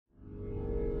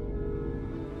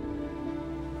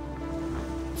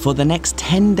For the next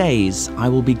 10 days, I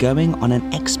will be going on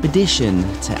an expedition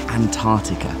to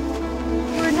Antarctica.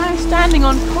 We're now standing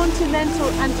on continental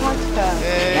Antarctica.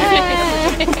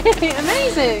 Yay!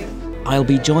 Amazing! I'll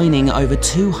be joining over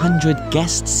 200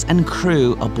 guests and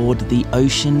crew aboard the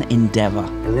Ocean Endeavour.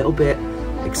 A little bit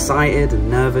excited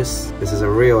and nervous. This is a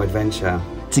real adventure.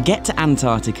 To get to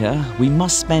Antarctica, we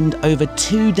must spend over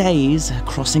 2 days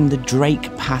crossing the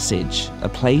Drake Passage, a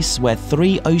place where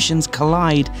 3 oceans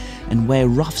collide and where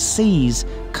rough seas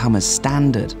come as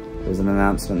standard. There was an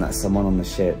announcement that someone on the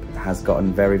ship has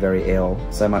gotten very, very ill,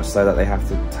 so much so that they have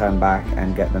to turn back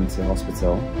and get them to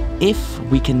hospital. If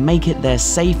we can make it there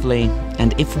safely,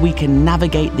 and if we can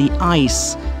navigate the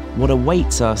ice, what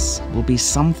awaits us will be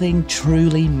something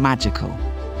truly magical.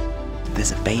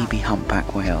 There's a baby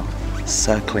humpback whale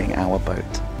circling our boat.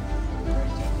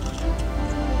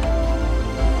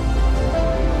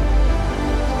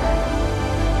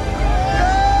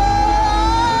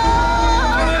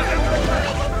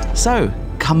 So,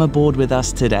 come aboard with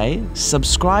us today,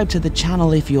 subscribe to the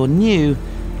channel if you're new,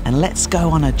 and let's go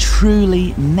on a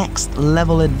truly next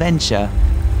level adventure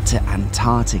to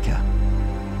Antarctica.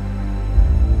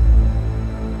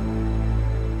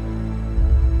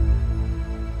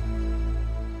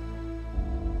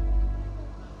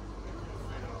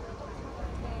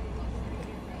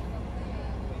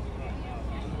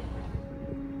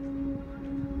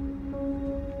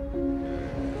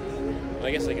 I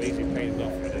guess I could easily paint it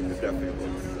off.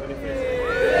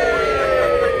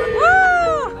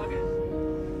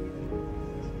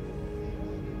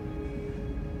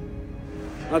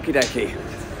 Okie dokie.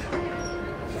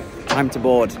 Time to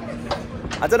board.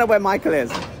 I don't know where Michael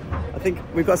is. I think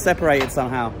we've got separated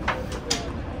somehow.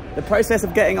 The process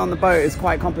of getting on the boat is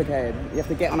quite complicated. You have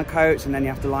to get on a coach and then you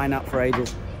have to line up for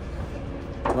ages.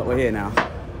 But we're here now.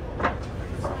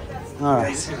 All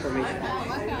right.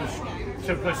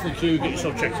 So press the 2, get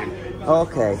yourself checked in.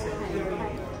 Okay.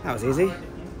 That was easy.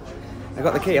 I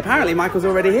got the key. Apparently Michael's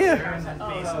already here.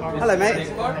 Hello,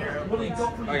 mate.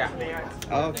 Oh, yeah.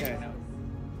 Okay.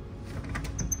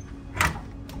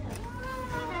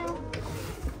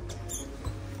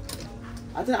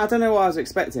 I don't know what I was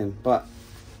expecting, but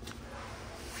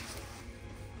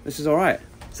this is all right.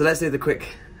 So let's do a quick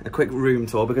room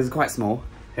tour because it's quite small.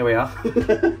 Here we are.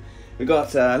 We've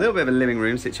got a little bit of a living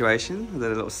room situation with a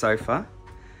little sofa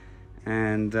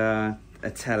and a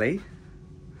telly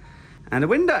and a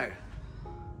window.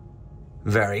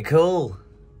 Very cool.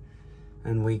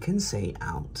 And we can see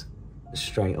out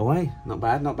straight away. Not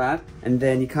bad, not bad. And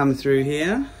then you come through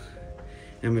here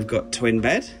and we've got twin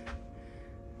bed.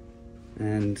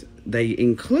 And they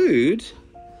include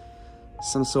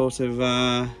some sort of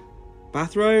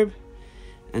bathrobe.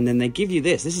 And then they give you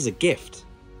this. This is a gift.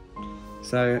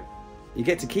 So you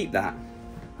get to keep that.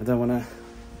 I don't want to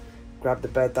grab the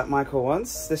bed that Michael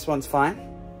wants. This one's fine.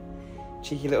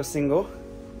 Cheeky little single.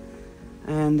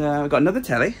 And we've got another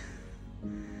telly.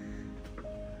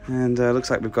 And looks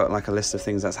like we've got like a list of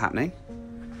things that's happening.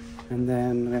 And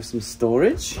then we have some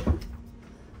storage.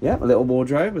 Yep, a little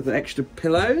wardrobe with extra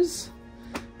pillows.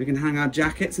 We can hang our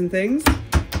jackets and things.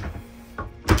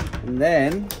 And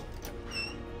then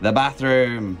the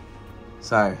bathroom.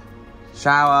 So,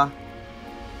 shower,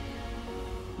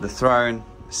 the throne,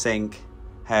 sink,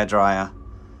 hairdryer.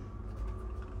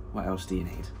 What else do you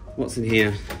need? What's in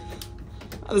here?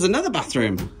 Oh, there's another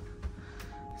bathroom.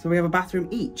 So we have a bathroom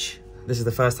each. This is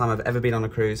the first time I've ever been on a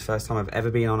cruise, first time I've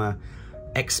ever been on a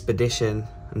expedition,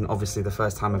 and obviously the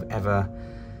first time I've ever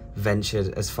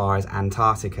ventured as far as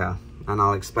Antarctica. And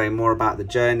I'll explain more about the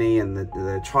journey and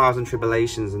the trials and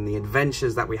tribulations and the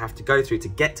adventures that we have to go through to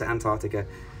get to Antarctica,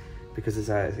 because it's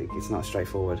not as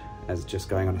straightforward as just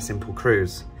going on a simple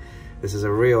cruise. This is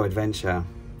a real adventure.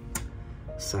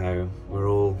 So we're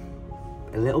all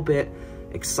a little bit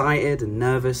excited and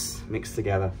nervous mixed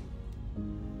together.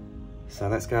 So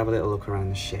let's go have a little look around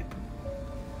the ship.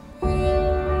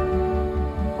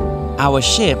 Our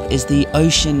ship is the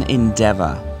Ocean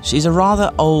Endeavour. She's a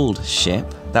rather old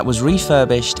ship that was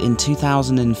refurbished in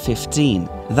 2015.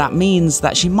 That means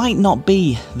that she might not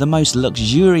be the most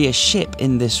luxurious ship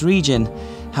in this region.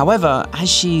 However, as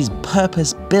she's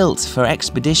purpose-built for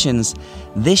expeditions,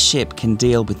 this ship can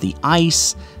deal with the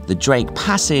ice, the Drake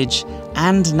Passage,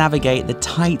 and navigate the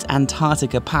tight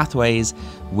Antarctica pathways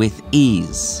with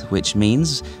ease, which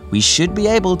means we should be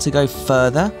able to go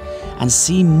further and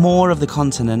see more of the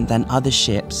continent than other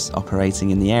ships operating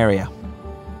in the area.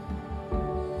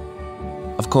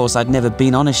 Of course, I'd never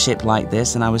been on a ship like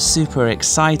this and I was super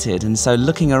excited, and so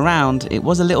looking around, it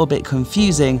was a little bit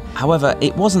confusing. However,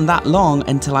 it wasn't that long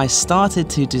until I started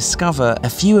to discover a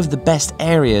few of the best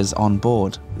areas on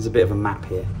board. There's a bit of a map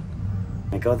here.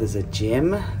 My God, there's a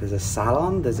gym, there's a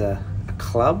salon, there's a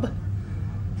club,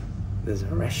 there's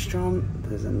a restaurant,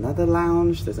 there's another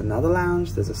lounge, there's another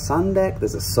lounge, there's a sun deck,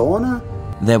 there's a sauna.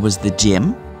 There was the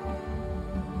gym,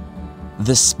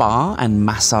 the spa and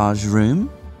massage room,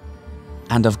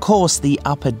 and of course the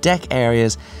upper deck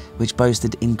areas, which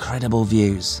boasted incredible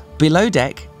views. Below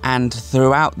deck and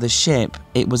throughout the ship,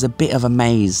 it was a bit of a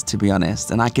maze, to be honest,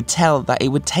 and I could tell that it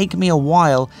would take me a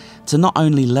while to not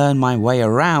only learn my way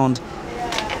around,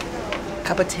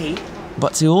 cup of tea,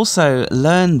 but to also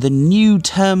learn the new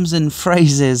terms and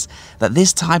phrases that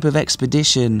this type of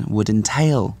expedition would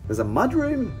entail. There's a mud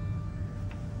room.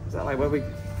 Is that like where we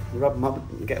rub mud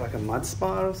and get like a mud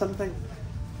spa or something?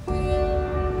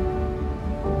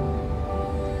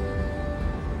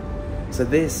 So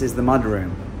this is the mud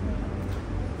room.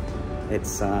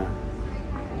 It's, I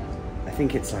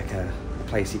think it's like a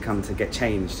place you come to get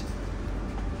changed.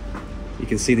 You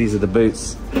can see these are the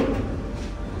boots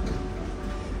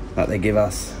that they give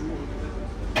us.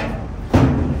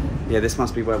 Yeah, this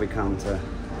must be where we come to.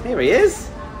 Here he is.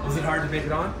 Is it hard to make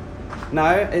it on? No,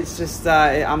 it's just,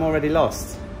 I'm already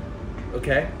lost.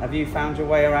 Okay. Have you found your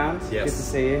way around? Yes. Good to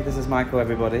see you. This is Michael,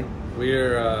 everybody.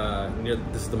 We're near,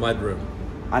 this is the mud room.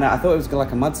 I know, I thought it was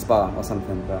like a mud spa or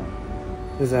something, but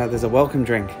there's a welcome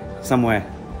drink somewhere.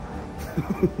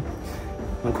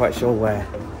 Not quite sure where.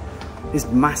 It's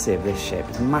massive, this ship.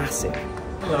 It's massive.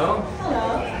 Hello.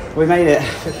 Hello. We made it.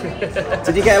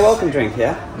 Did you get a welcome drink,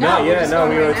 yeah? No, yeah, no,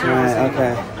 we were too. Right,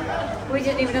 okay. We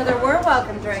didn't even know there were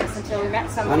welcome drinks until we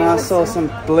met somebody. And I saw some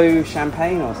blue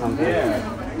champagne or something. Yeah.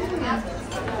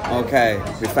 Okay,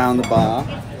 we found the bar.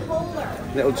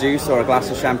 Little juice or a glass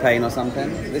of champagne or something.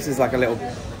 This is like a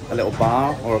little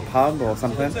bar or a pub or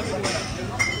something.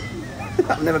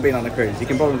 I've never been on a cruise, you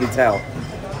can probably tell.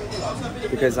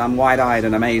 Because I'm wide-eyed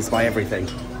and amazed by everything.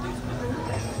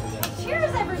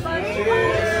 Cheers, everybody!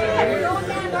 We're going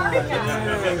to Antarctica.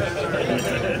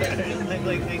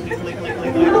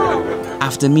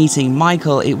 After meeting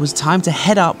Michael, it was time to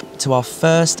head up to our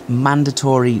first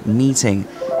mandatory meeting,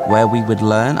 where we would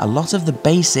learn a lot of the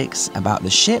basics about the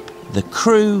ship, the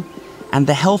crew, and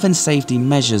the health and safety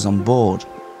measures on board.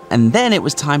 And then it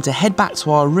was time to head back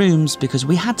to our rooms because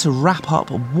we had to wrap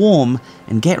up warm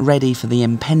and get ready for the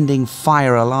impending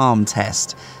fire alarm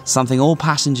test, something all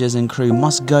passengers and crew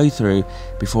must go through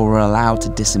before we're allowed to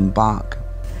disembark.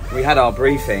 We had our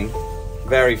briefing,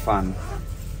 very fun.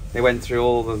 They went through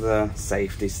all of the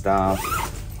safety stuff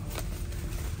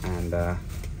and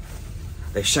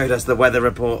they showed us the weather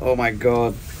report. Oh my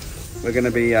God, we're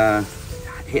gonna be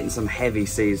hitting some heavy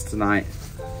seas tonight.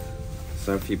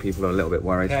 So a few people are a little bit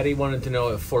worried. Paddy wanted to know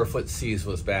if 4-foot seas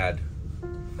was bad.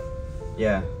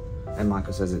 Yeah, and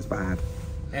Michael says it's bad.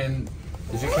 And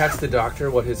did you catch the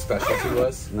doctor, what his specialty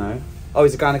was? No. Oh,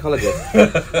 he's a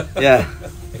gynecologist. Yeah.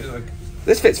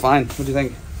 This fits fine. What do you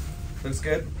think? Looks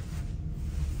good.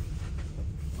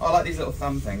 Oh, I like these little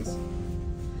thumb things.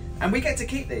 And we get to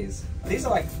keep these. These are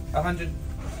like $100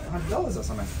 or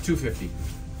something. $250.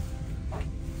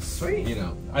 Sweet. You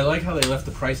know, I like how they left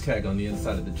the price tag on the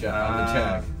inside of the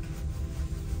tag.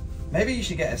 Maybe you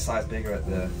should get a size bigger at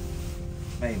the...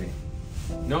 Maybe.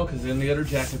 No, because then the other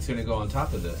jacket's going to go on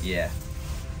top of this. Yeah.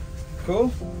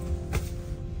 Cool.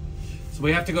 So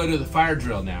we have to go to the fire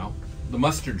drill now. The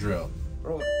muster drill.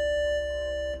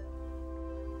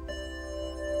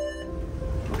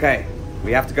 Okay,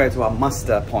 we have to go to our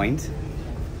muster point.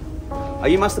 Are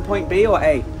you muster point B or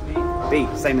A? B,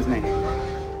 same as me.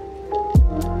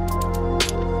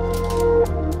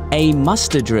 A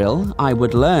muster drill, I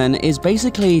would learn, is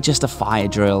basically just a fire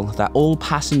drill that all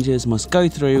passengers must go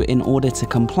through in order to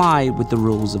comply with the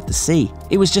rules of the sea.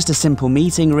 It was just a simple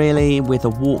meeting really, with a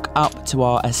walk up to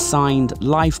our assigned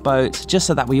lifeboat, just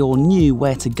so that we all knew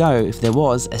where to go if there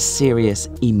was a serious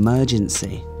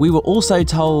emergency. We were also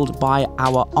told by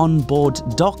our onboard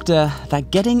doctor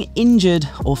that getting injured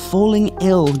or falling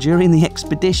ill during the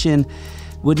expedition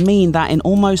would mean that in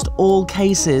almost all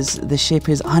cases the ship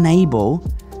is unable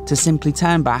to simply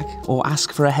turn back or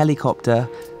ask for a helicopter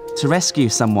to rescue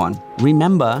someone.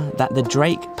 Remember that the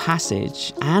Drake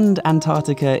Passage and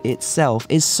Antarctica itself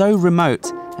is so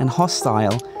remote and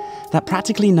hostile that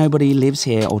practically nobody lives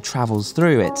here or travels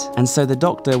through it. And so the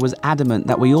doctor was adamant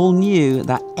that we all knew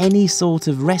that any sort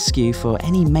of rescue for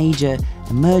any major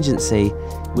emergency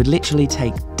would literally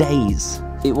take days.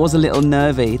 It was a little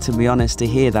nervy, to be honest, to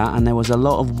hear that, and there was a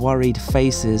lot of worried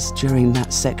faces during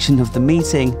that section of the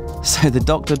meeting. So the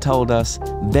doctor told us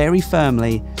very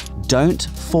firmly, don't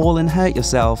fall and hurt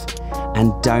yourself,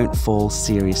 and don't fall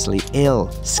seriously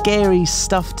ill. Scary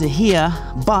stuff to hear,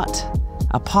 but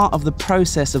a part of the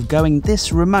process of going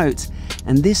this remote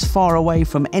and this far away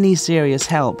from any serious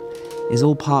help is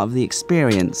all part of the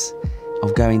experience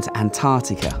of going to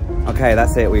Antarctica. Okay,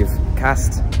 that's it. We've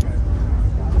cast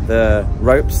the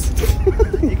ropes.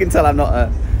 You can tell I'm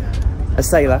not a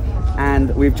sailor.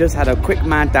 And we've just had a quick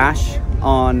mad dash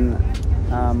on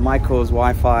Michael's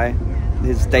Wi-Fi,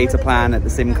 his data plan at the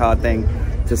SIM card thing,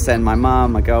 to send my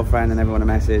mum, my girlfriend and everyone a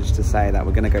message to say that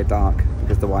we're going to go dark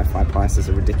because the Wi-Fi prices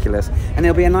are ridiculous. And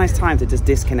it'll be a nice time to just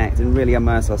disconnect and really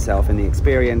immerse ourselves in the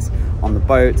experience on the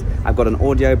boat. I've got an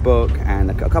audio book and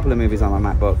a couple of movies on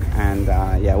my MacBook, and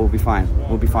yeah, we'll be fine.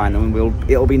 We'll be fine, and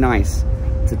it'll be nice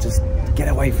to just get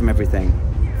away from everything,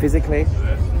 physically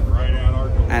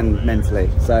and mentally.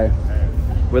 So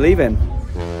we're leaving.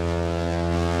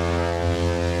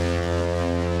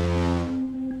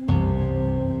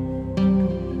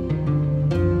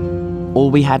 All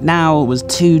we had now was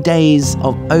 2 days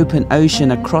of open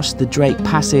ocean across the Drake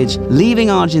Passage,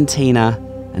 leaving Argentina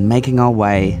and making our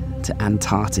way to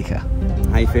Antarctica.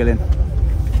 How you feeling?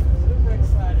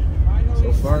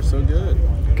 So far, so good.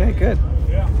 Okay, good.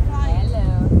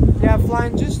 Hello. Yeah,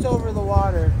 flying just over the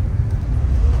water.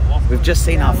 We've just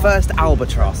seen our first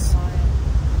albatross.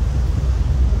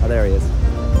 Oh, there he is.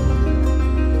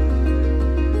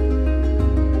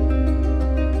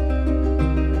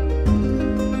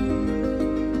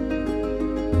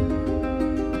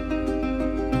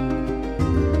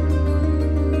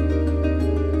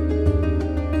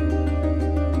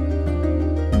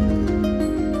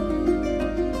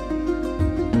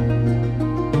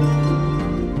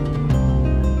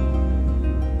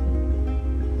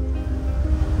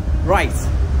 Right,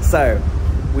 so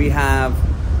we have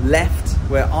left.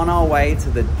 We're on our way to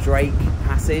the Drake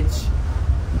Passage.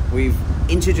 We've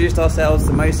introduced ourselves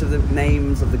to most of the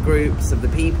names of the groups, of the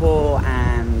people,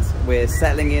 and we're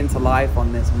settling into life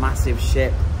on this massive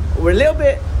ship. We're a little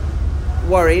bit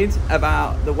worried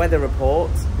about the weather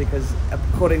report because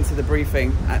according to the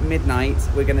briefing at midnight,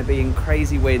 we're going to be in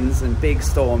crazy winds and big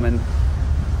storm, and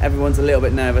everyone's a little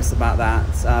bit nervous about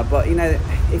that. But you know,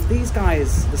 if these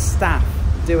guys, the staff,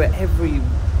 do it every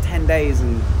 10 days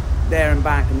and there and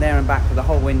back and there and back for the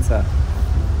whole winter,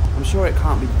 I'm sure it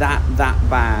can't be that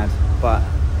bad. But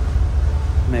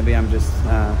maybe I'm just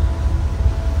I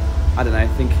don't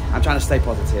know, I'm trying to stay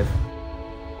positive.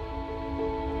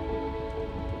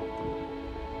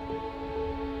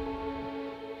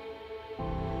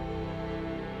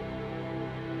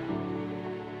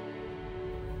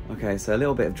 Okay, so a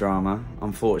little bit of drama.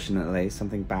 Unfortunately,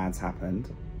 something bad's happened.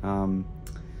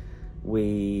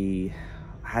 We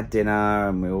had dinner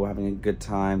and we were all having a good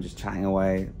time, just chatting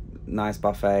away, nice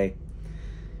buffet.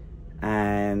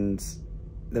 And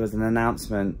there was an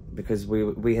announcement because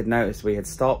we had noticed we had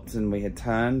stopped and we had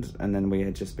turned, and then we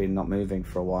had just been not moving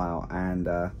for a while. And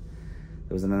there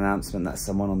was an announcement that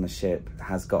someone on the ship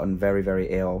has gotten very, very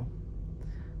ill.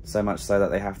 So much so that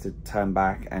they have to turn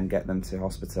back and get them to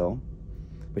hospital.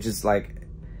 Which is like,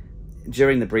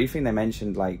 during the briefing, they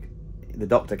mentioned like the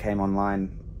doctor came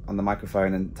online on the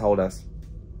microphone and told us,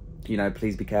 you know,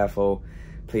 please be careful,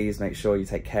 please make sure you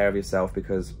take care of yourself,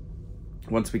 because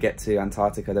once we get to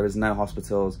Antarctica, there is no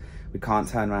hospitals, we can't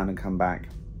turn around and come back.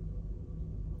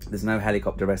 There's no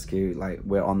helicopter rescue, like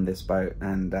we're on this boat,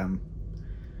 and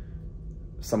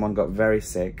someone got very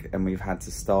sick and we've had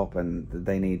to stop and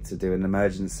they need to do an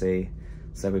emergency.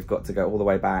 So we've got to go all the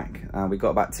way back. We've got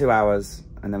about 2 hours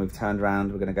and then we've turned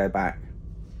around, we're gonna go back.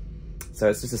 So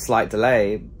it's just a slight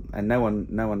delay and no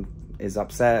one is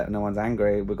upset, no one's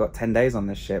angry. We've got 10 days on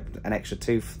this ship, an extra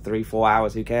 2, 3, 4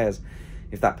 hours, who cares?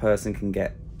 If that person can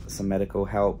get some medical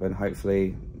help and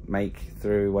hopefully make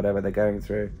through whatever they're going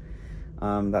through.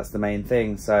 That's the main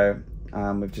thing. So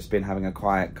we've just been having a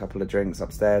quiet couple of drinks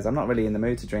upstairs. I'm not really in the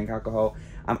mood to drink alcohol.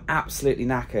 I'm absolutely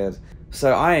knackered.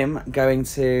 So I am going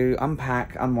to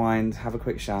unpack, unwind, have a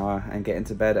quick shower and get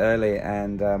into bed early,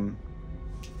 and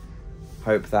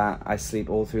hope that I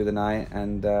sleep all through the night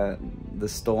and the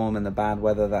storm and the bad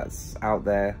weather that's out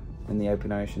there in the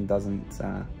open ocean doesn't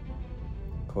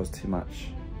cause too much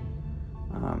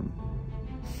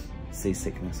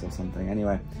seasickness or something.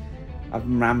 Anyway, I've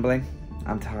been rambling,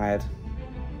 I'm tired,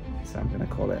 so I'm gonna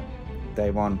call it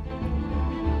day 1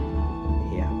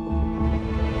 here.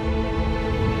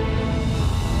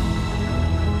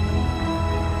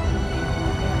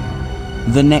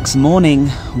 The next morning,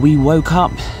 we woke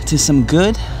up to some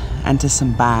good and to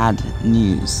some bad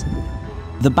news.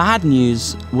 The bad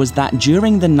news was that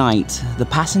during the night, the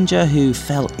passenger who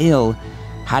fell ill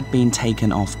had been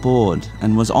taken off board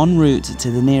and was en route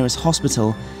to the nearest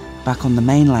hospital back on the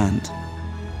mainland.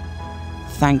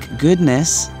 Thank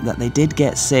goodness that they did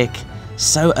get sick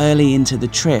so early into the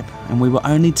trip, and we were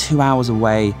only 2 hours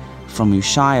away from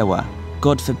Ushuaia.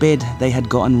 God forbid they had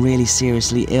gotten really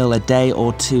seriously ill a day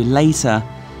or two later,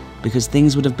 because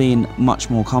things would have been much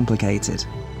more complicated.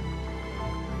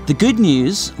 The good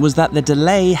news was that the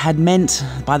delay had meant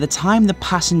by the time the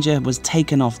passenger was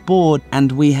taken off board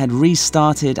and we had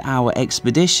restarted our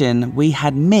expedition, we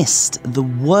had missed the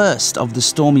worst of the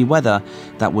stormy weather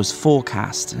that was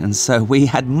forecast, and so we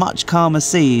had much calmer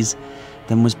seas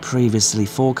than was previously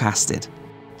forecasted.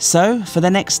 So for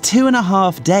the next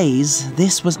 2.5 days,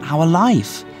 this was our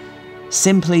life.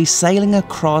 Simply sailing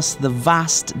across the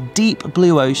vast, deep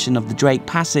blue ocean of the Drake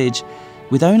Passage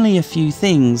with only a few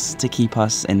things to keep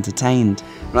us entertained.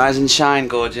 Rise and shine,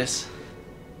 gorgeous.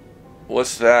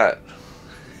 What's that?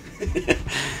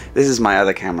 This is my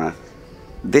other camera.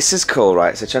 This is cool,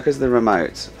 right? So Chuck is the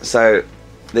remote. So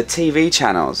the TV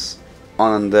channels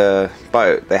on the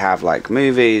boat, they have like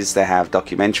movies, they have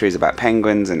documentaries about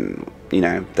penguins and, you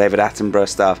know, David Attenborough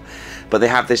stuff. But they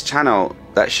have this channel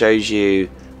that shows you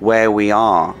where we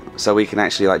are, so we can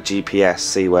actually like GPS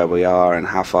see where we are and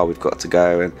how far we've got to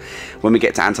go, and when we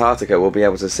get to Antarctica we'll be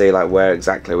able to see like where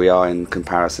exactly we are in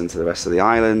comparison to the rest of the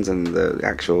islands and the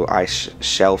actual ice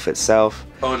shelf itself.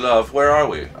 Oh love, where are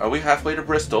we? Are we halfway to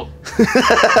Bristol?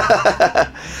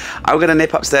 I'm gonna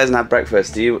nip upstairs and have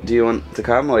breakfast. Do you want to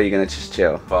come, or are you gonna just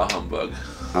chill? Bah humbug.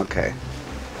 Okay.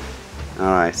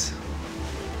 Alright.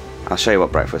 I'll show you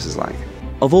what breakfast is like.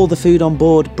 Of all the food on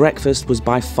board, breakfast was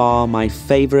by far my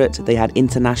favourite. They had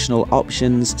international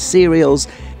options, cereals,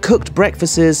 cooked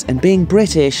breakfasts, and being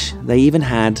British, they even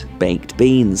had baked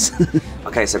beans.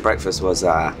 Okay, so breakfast was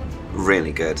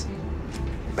really good.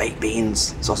 Baked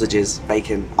beans, sausages,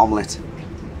 bacon, omelette.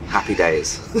 Happy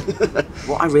days.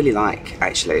 What I really like,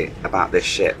 actually, about this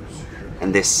ship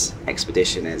and this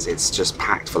expedition is it's just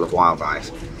packed full of wildlife.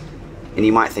 And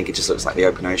you might think it just looks like the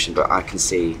open ocean, but I can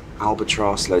see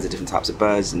albatross, loads of different types of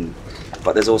birds,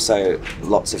 but there's also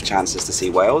lots of chances to see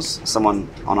whales. Someone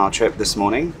on our trip this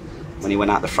morning, when he went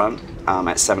out the front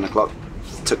at 7 o'clock,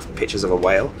 took pictures of a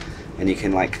whale, and you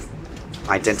can like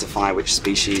identify which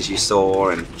species you saw,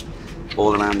 and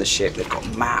all around the ship they've got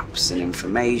maps and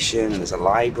information, and there's a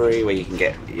library where you can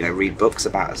get, you know, read books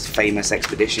about famous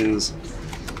expeditions.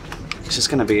 It's just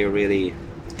going to be a really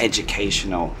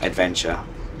educational adventure.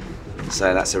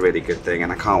 So that's a really good thing,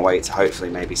 and I can't wait to hopefully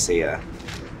maybe see a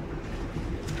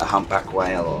humpback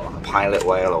whale or a pilot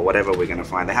whale or whatever we're going to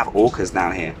find. They have orcas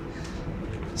down here,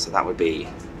 so that would be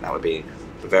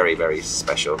very, very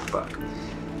special. But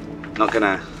not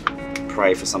gonna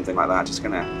pray for something like that. Just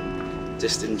gonna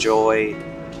enjoy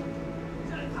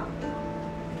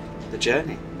the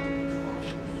journey.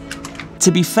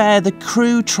 To be fair, the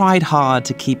crew tried hard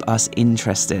to keep us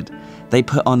interested. They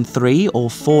put on 3 or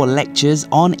 4 lectures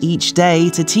on each day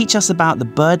to teach us about the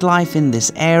bird life in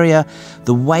this area,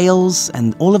 the whales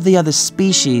and all of the other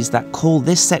species that call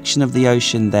this section of the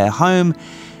ocean their home,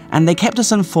 and they kept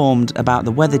us informed about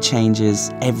the weather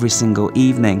changes every single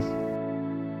evening.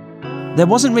 There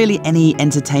wasn't really any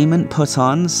entertainment put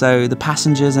on, so the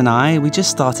passengers and we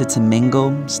just started to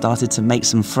mingle, started to make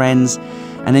some friends,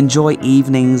 and enjoy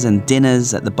evenings and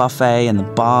dinners at the buffet and the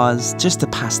bars just to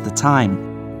pass the time.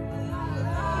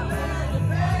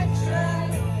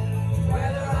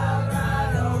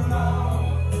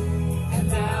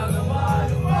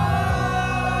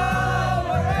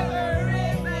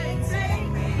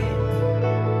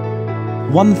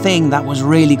 One thing that was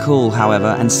really cool,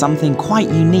 however, and something quite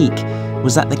unique,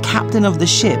 was that the captain of the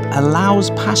ship allows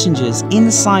passengers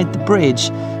inside the bridge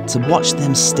to watch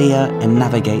them steer and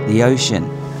navigate the ocean.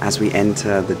 As we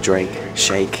enter the Drake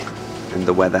Shake, and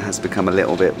the weather has become a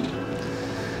little bit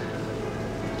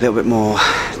more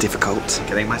difficult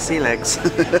getting my sea legs.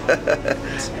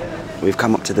 We've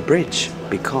come up to the bridge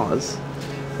because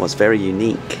what's very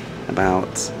unique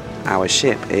about our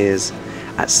ship is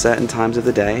at certain times of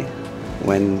the day,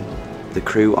 when the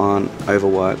crew aren't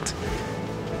overworked,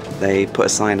 they put a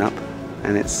sign up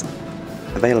and it's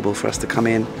available for us to come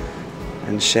in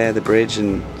and share the bridge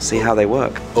and see how they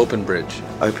work. Open bridge.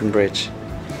 Open bridge.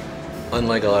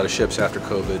 Unlike a lot of ships after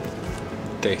COVID,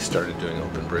 they started doing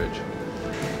open bridge.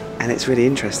 And it's really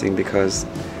interesting because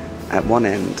at one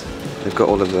end they've got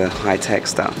all of the high-tech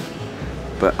stuff,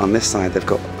 but on this side they've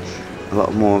got a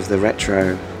lot more of the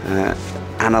retro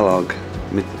analog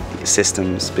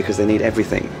systems, because they need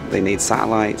everything. They need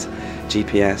satellite,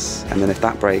 GPS, and then if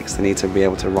that breaks they need to be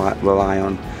able to rely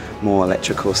on more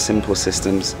electrical simple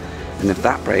systems, and if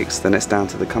that breaks then it's down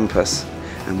to the compass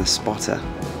and the spotter.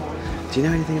 Do you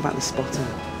know anything about the spotter?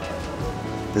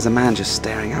 There's a man just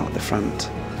staring out at the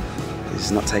front.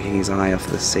 He's not taking his eye off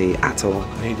the sea at all.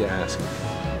 I need to ask.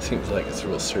 Seems like it's a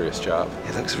real serious job.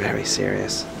 It looks very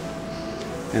serious.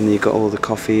 And you've got all the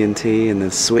coffee and tea and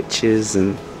the switches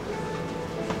and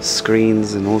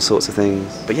screens and all sorts of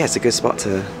things. But yeah, it's a good spot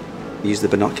to use the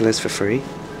binoculars for free.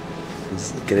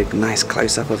 Just get a nice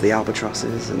close-up of the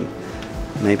albatrosses and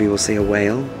maybe we'll see a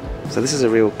whale. So this is a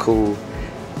real cool,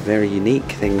 very unique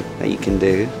thing that you can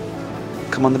do.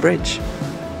 Come on the bridge.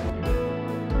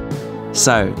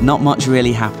 So, not much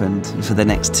really happened for the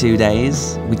next 2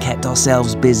 days. We kept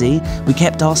ourselves busy, we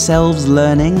kept ourselves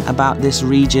learning about this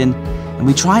region, and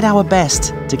we tried our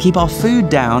best to keep our food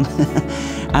down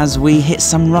as we hit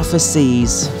some rougher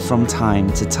seas from time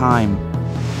to time.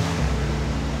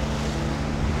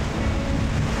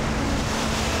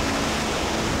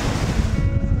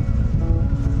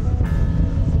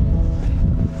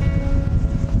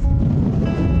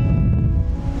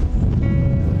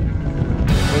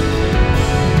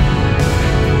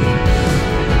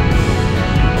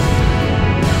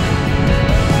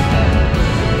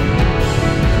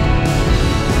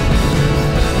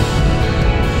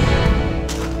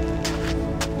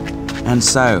 And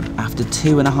so, after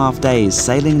 2.5 days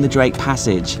sailing the Drake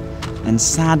Passage, and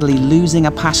sadly losing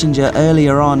a passenger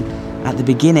earlier on at the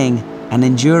beginning, and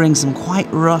enduring some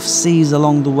quite rough seas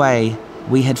along the way,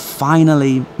 we had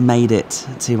finally made it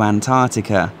to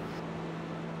Antarctica.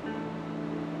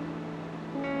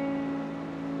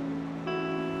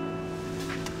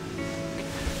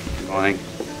 Good morning.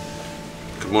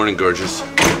 Good morning, gorgeous.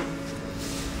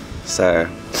 So,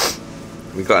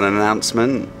 we got an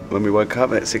announcement when we woke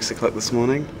up at 6 o'clock this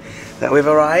morning that we've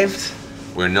arrived.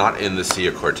 We're not in the Sea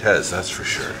of Cortez, that's for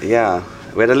sure. Yeah,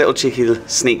 we had a little cheeky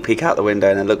sneak peek out the window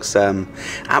and it looks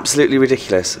absolutely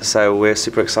ridiculous. So we're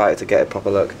super excited to get a proper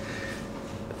look.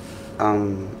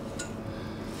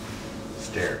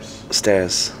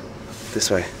 Stairs. This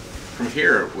way. From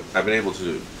here, I've been able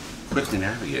to quickly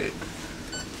navigate.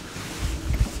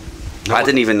 I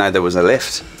didn't even know there was a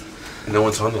lift. No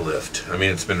one's on the lift. I mean,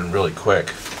 it's been really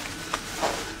quick.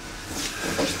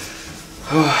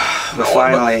 We're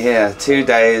finally here. 2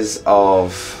 days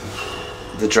of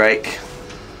the Drake,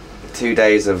 2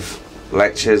 days of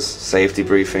lectures, safety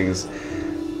briefings.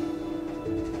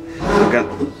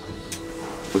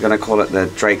 We're gonna call it the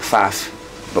Drake Faff,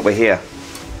 but we're here.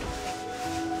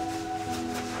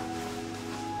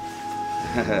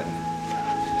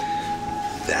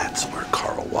 That's where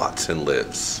Carl Watson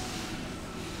lives.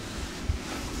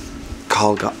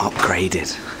 Carl got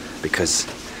upgraded because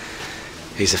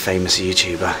he's a famous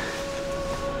YouTuber.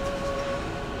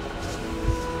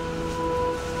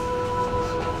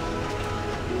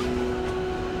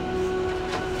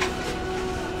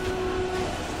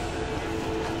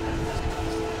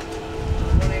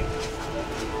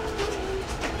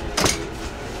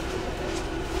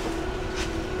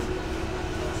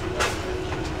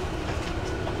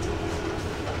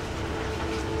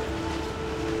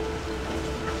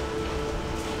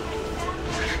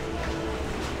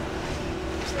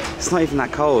 It's not even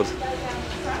that cold.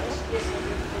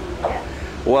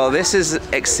 Well, this has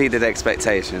exceeded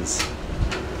expectations.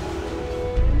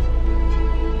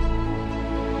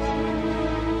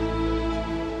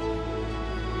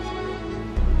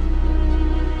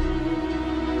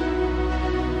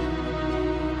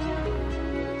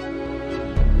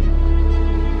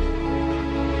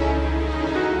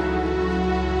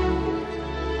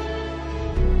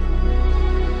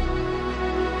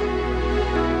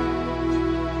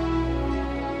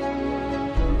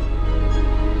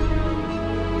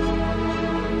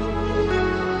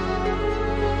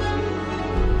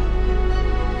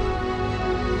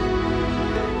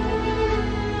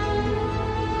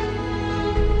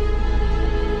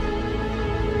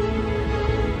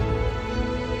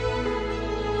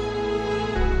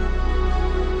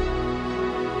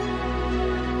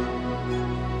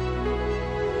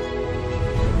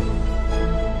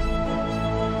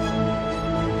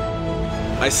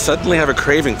 I suddenly have a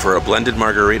craving for a blended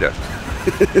margarita.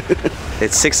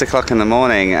 It's 6 o'clock in the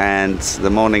morning and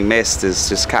the morning mist is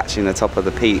just catching the top of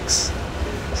the peaks.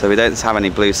 So we don't have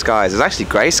any blue skies. There's actually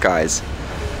grey skies.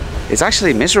 It's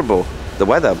actually miserable, the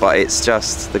weather, but it's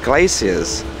just the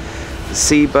glaciers, the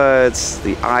seabirds,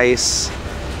 the ice.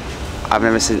 I've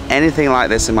never seen anything like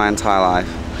this in my entire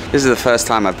life. This is the first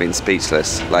time I've been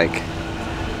speechless. Like,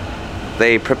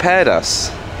 they prepared us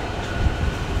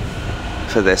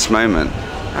for this moment.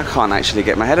 I can't actually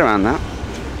get my head around that.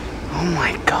 Oh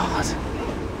my God.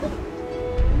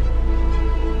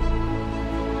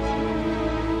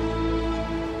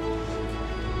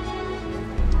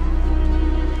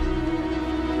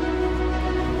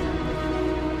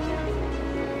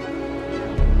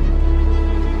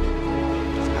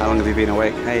 How long have you been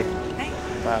awake? Hey.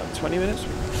 About 20 minutes.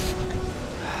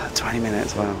 20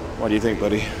 minutes, wow. What do you think,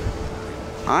 buddy?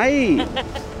 I...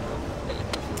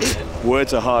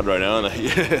 Words are hard right now, aren't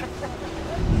they?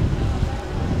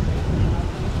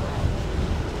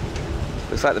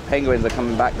 Looks like the penguins are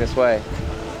coming back this way.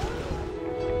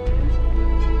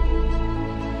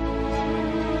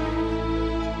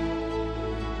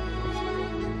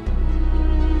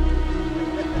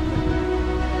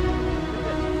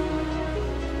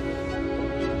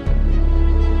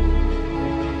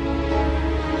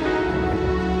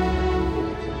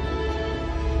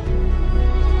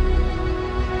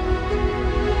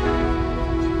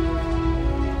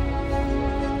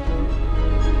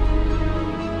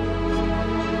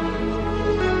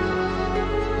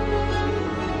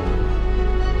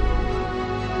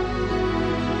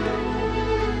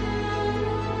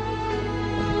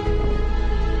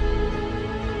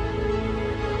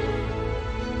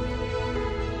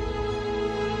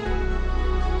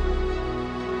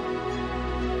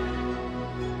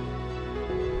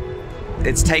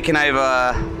 It's taken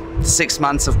over 6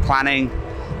 months of planning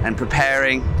and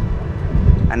preparing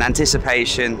and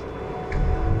anticipation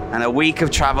and a week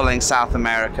of traveling South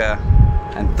America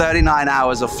and 39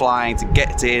 hours of flying to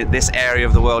get to this area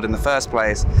of the world in the first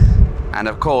place. And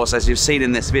of course, as you've seen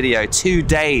in this video, 2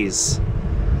 days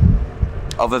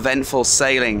of eventful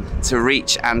sailing to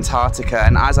reach Antarctica.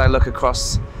 And as I look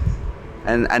across,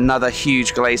 and another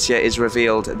huge glacier is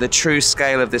revealed, the true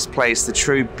scale of this place, the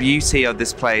true beauty of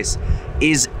this place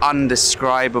is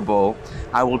undescribable.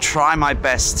 I will try my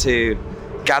best to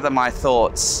gather my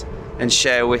thoughts and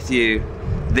share with you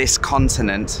this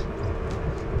continent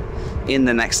in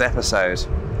the next episode,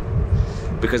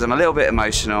 because I'm a little bit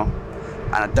emotional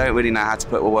and I don't really know how to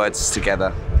put words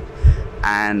together.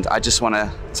 And I just want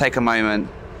to take a moment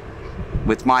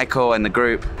with Michael and the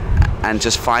group and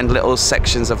just find little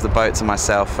sections of the boat to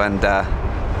myself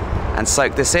and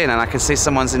soak this in. And I can see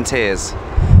someone's in tears.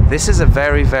 This is a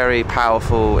very, very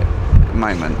powerful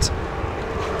moment.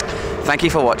 Thank you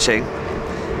for watching,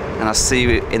 and I'll see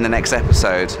you in the next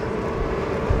episode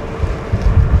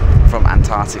from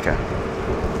Antarctica.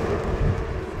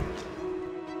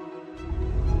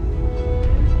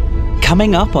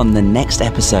 Coming up on the next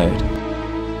episode,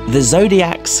 the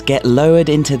Zodiacs get lowered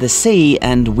into the sea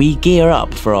and we gear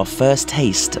up for our first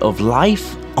taste of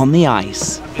life on the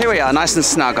ice. Here we are, nice and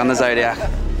snug on the Zodiac.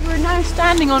 We're now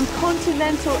standing on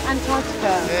continental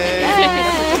Antarctica.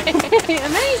 Yay!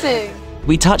 Amazing!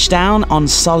 We touch down on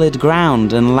solid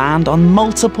ground and land on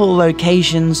multiple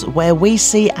locations where we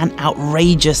see an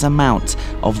outrageous amount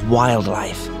of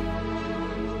wildlife.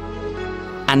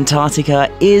 Antarctica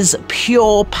is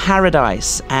pure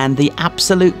paradise and the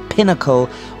absolute pinnacle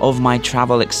of my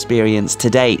travel experience to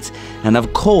date. And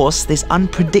of course, this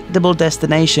unpredictable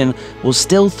destination will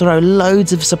still throw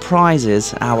loads of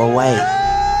surprises our way.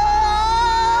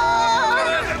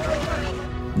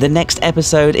 The next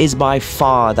episode is by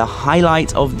far the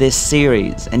highlight of this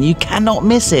series, and you cannot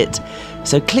miss it.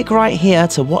 So click right here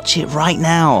to watch it right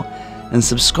now, and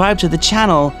subscribe to the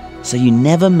channel so you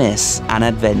never miss an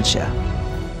adventure.